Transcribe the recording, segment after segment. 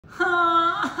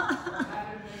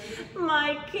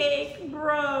My cake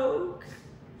broke.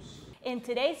 In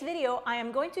today's video, I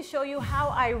am going to show you how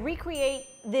I recreate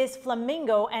this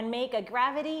flamingo and make a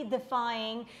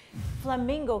gravity-defying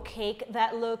flamingo cake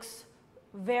that looks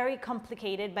very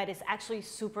complicated, but it's actually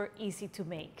super easy to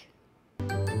make.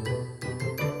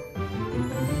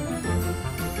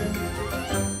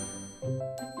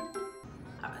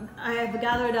 I have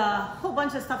gathered a whole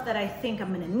bunch of stuff that I think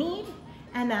I'm gonna need,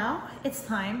 and now it's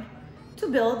time to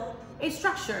build a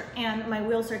structure. And my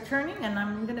wheels are turning and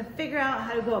I'm gonna figure out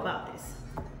how to go about this.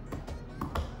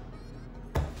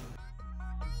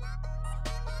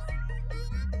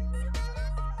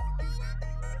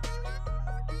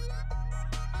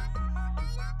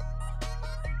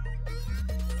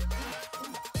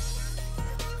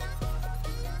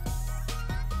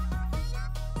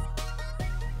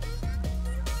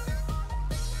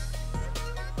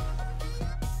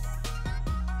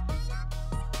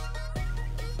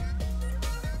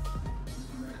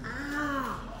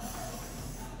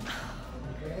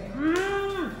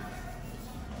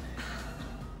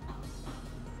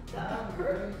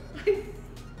 I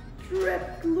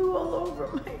dripped glue all over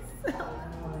myself.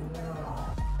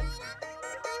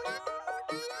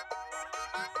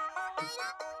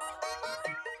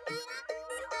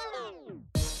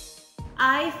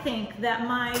 I think that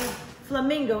my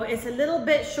flamingo is a little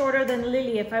bit shorter than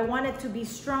Lily. If I want it to be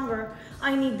stronger,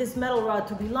 I need this metal rod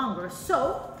to be longer.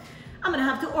 So I'm gonna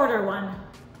have to order one.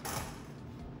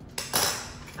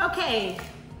 Okay,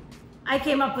 I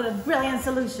came up with a brilliant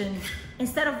solution.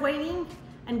 Instead of waiting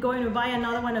and going to buy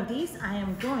another one of these, I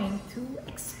am going to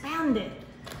expand it.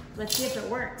 Let's see if it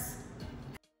works.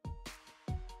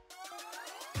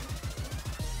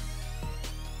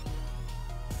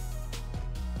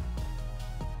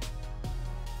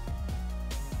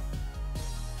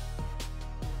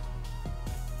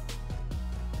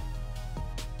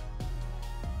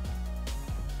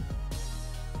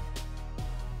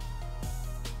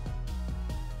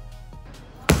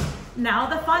 Now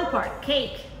the fun part,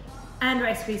 cake and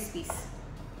Rice Krispies.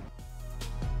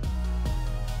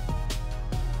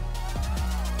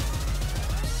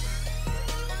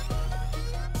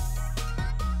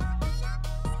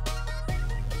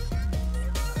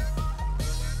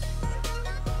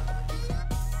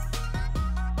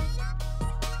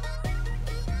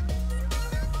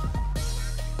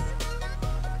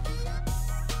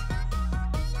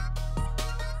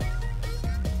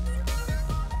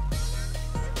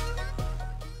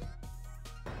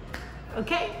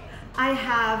 Okay, I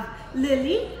have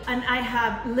Lily and I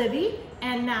have Livy,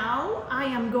 and now I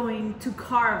am going to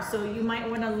carve, so you might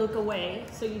want to look away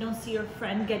so you don't see your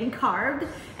friend getting carved,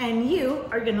 and you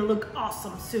are gonna look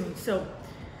awesome soon. So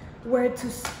where to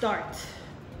start?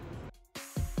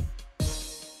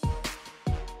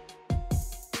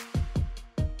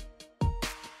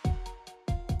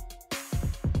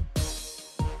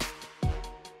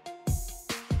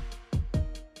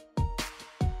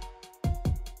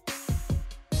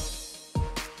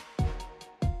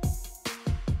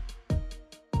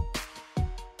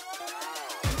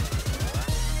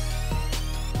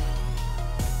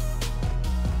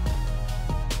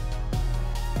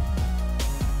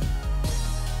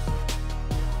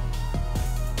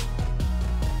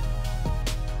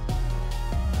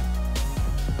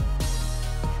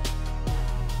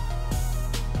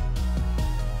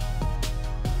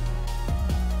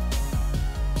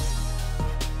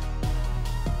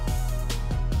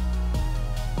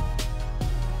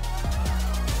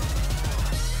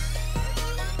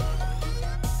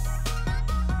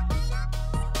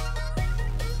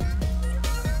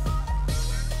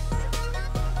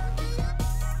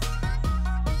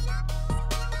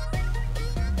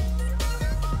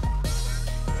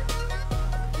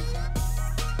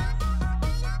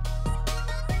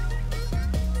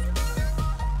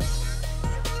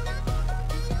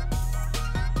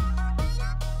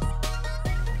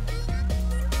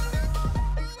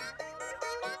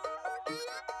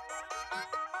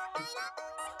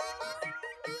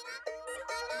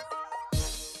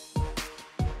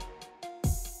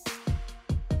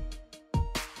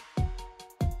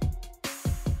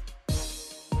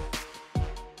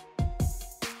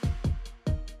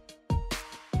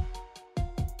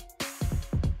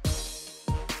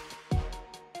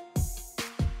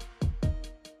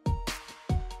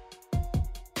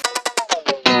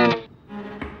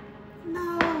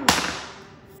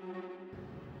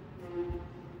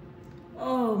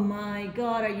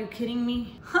 God, are you kidding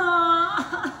me?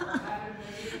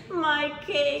 My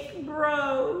cake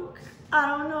broke. I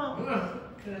don't know.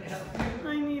 Can I help you?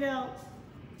 I need help.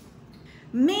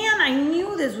 Man, I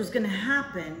knew this was gonna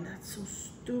happen. That's so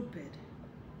stupid.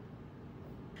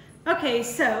 Okay,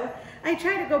 so I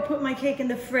tried to go put my cake in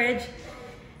the fridge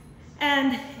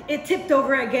and it tipped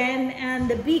over again and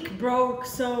the beak broke,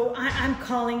 so I'm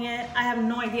calling it. I have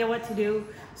no idea what to do.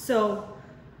 So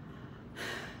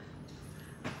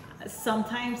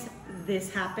sometimes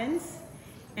this happens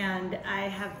and I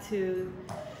have to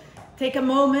take a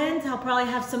moment. I'll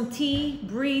probably have some tea,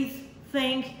 breathe,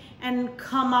 think, and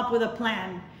come up with a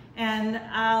plan. And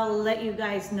I'll let you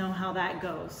guys know how that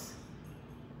goes.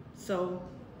 So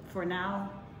for now,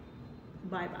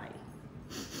 bye-bye.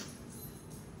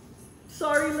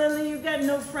 Sorry, Lily, you got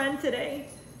no friend today.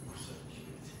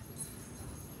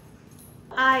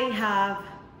 I have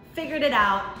figured it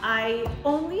out. I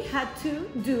only had to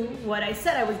do what I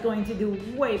said I was going to do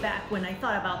way back when I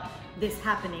thought about this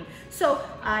happening. So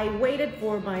I waited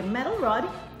for my metal rod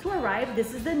to arrive.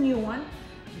 This is the new one.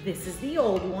 This is the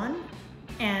old one.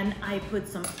 And I put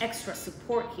some extra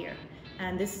support here.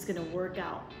 And this is gonna work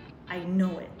out. I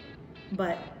know it.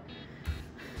 But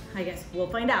I guess we'll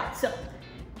find out. So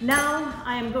now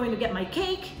I am going to get my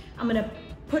cake. I'm gonna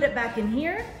put it back in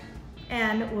here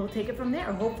and we'll take it from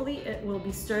there. Hopefully it will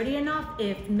be sturdy enough.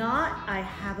 If not, I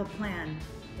have a plan.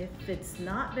 If it's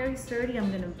not very sturdy,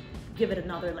 I'm gonna give it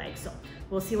another leg. So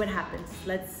we'll see what happens.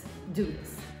 Let's do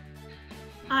this.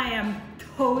 I am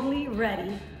totally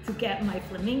ready to get my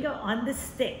flamingo on the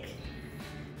stick.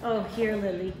 Oh, here,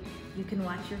 Lily, you can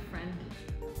watch your friend.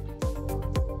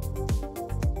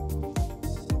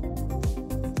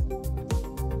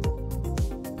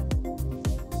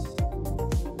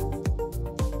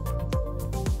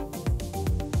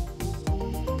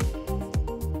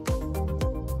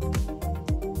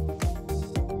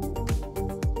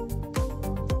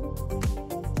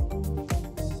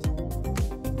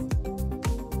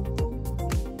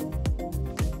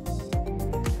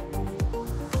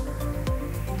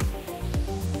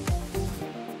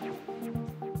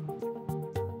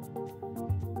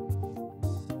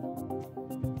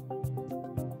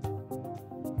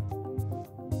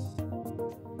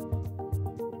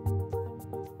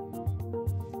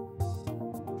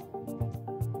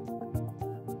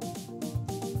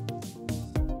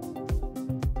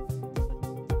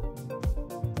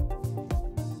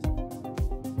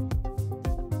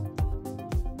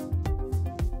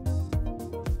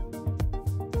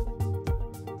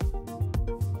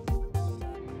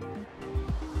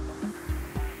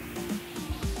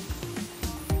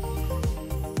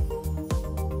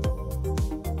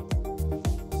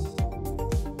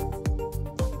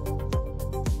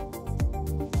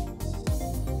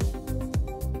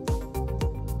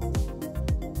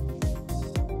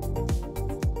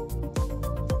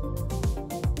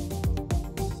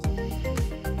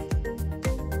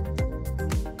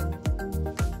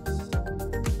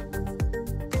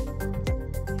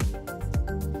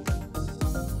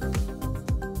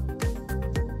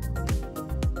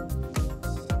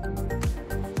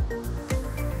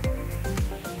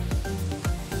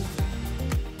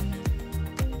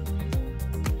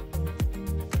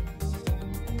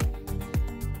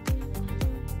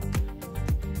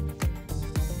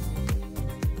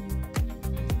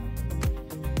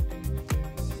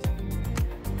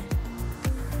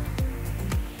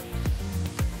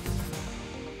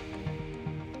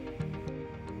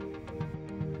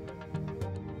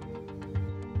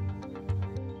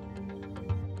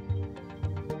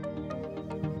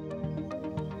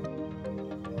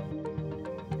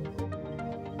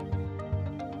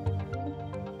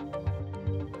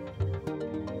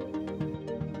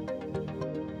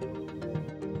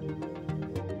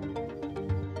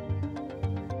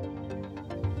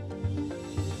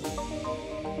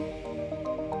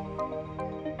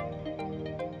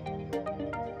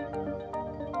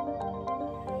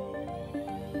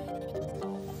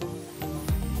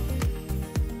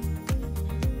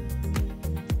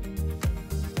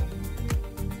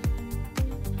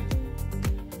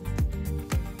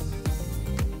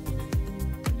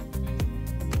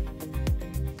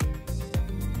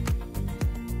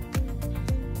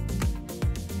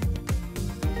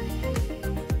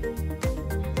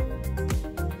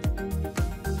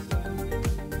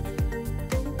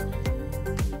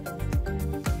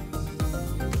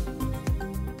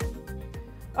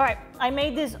 All right, I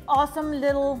made these awesome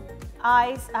little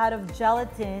eyes out of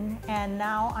gelatin, and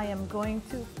now I am going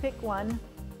to pick one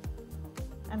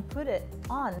and put it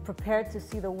on, prepared to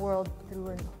see the world through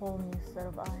a whole new set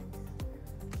of eyes.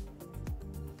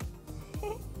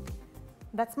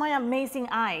 That's my amazing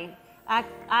eye.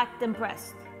 Act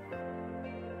impressed.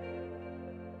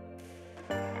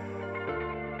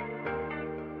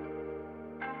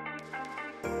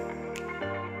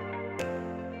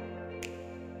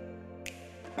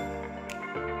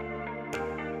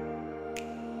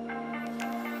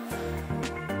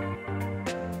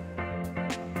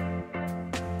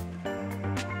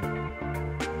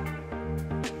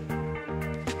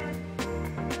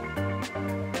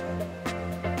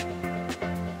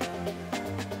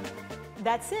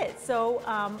 That's it. So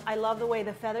I love the way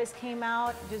the feathers came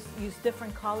out. Just use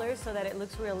different colors so that it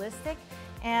looks realistic.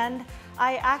 And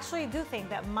I actually do think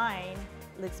that mine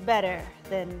looks better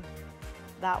than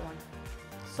that one.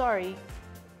 Sorry,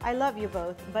 I love you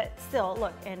both, but still,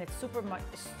 look, and it's super much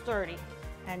sturdy.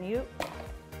 And you,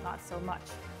 not so much.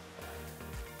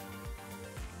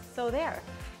 So there.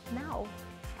 Now,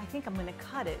 I think I'm gonna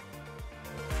cut it.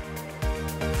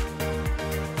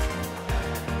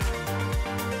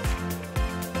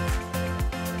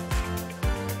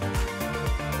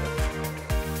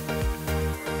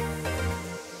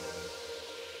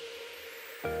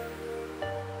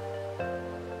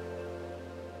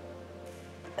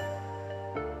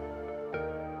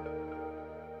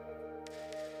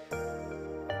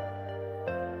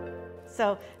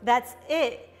 So that's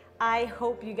it. I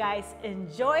hope you guys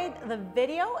enjoyed the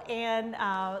video, and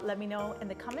let me know in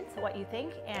the comments what you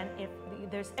think and if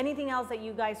there's anything else that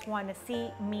you guys want to see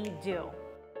me do.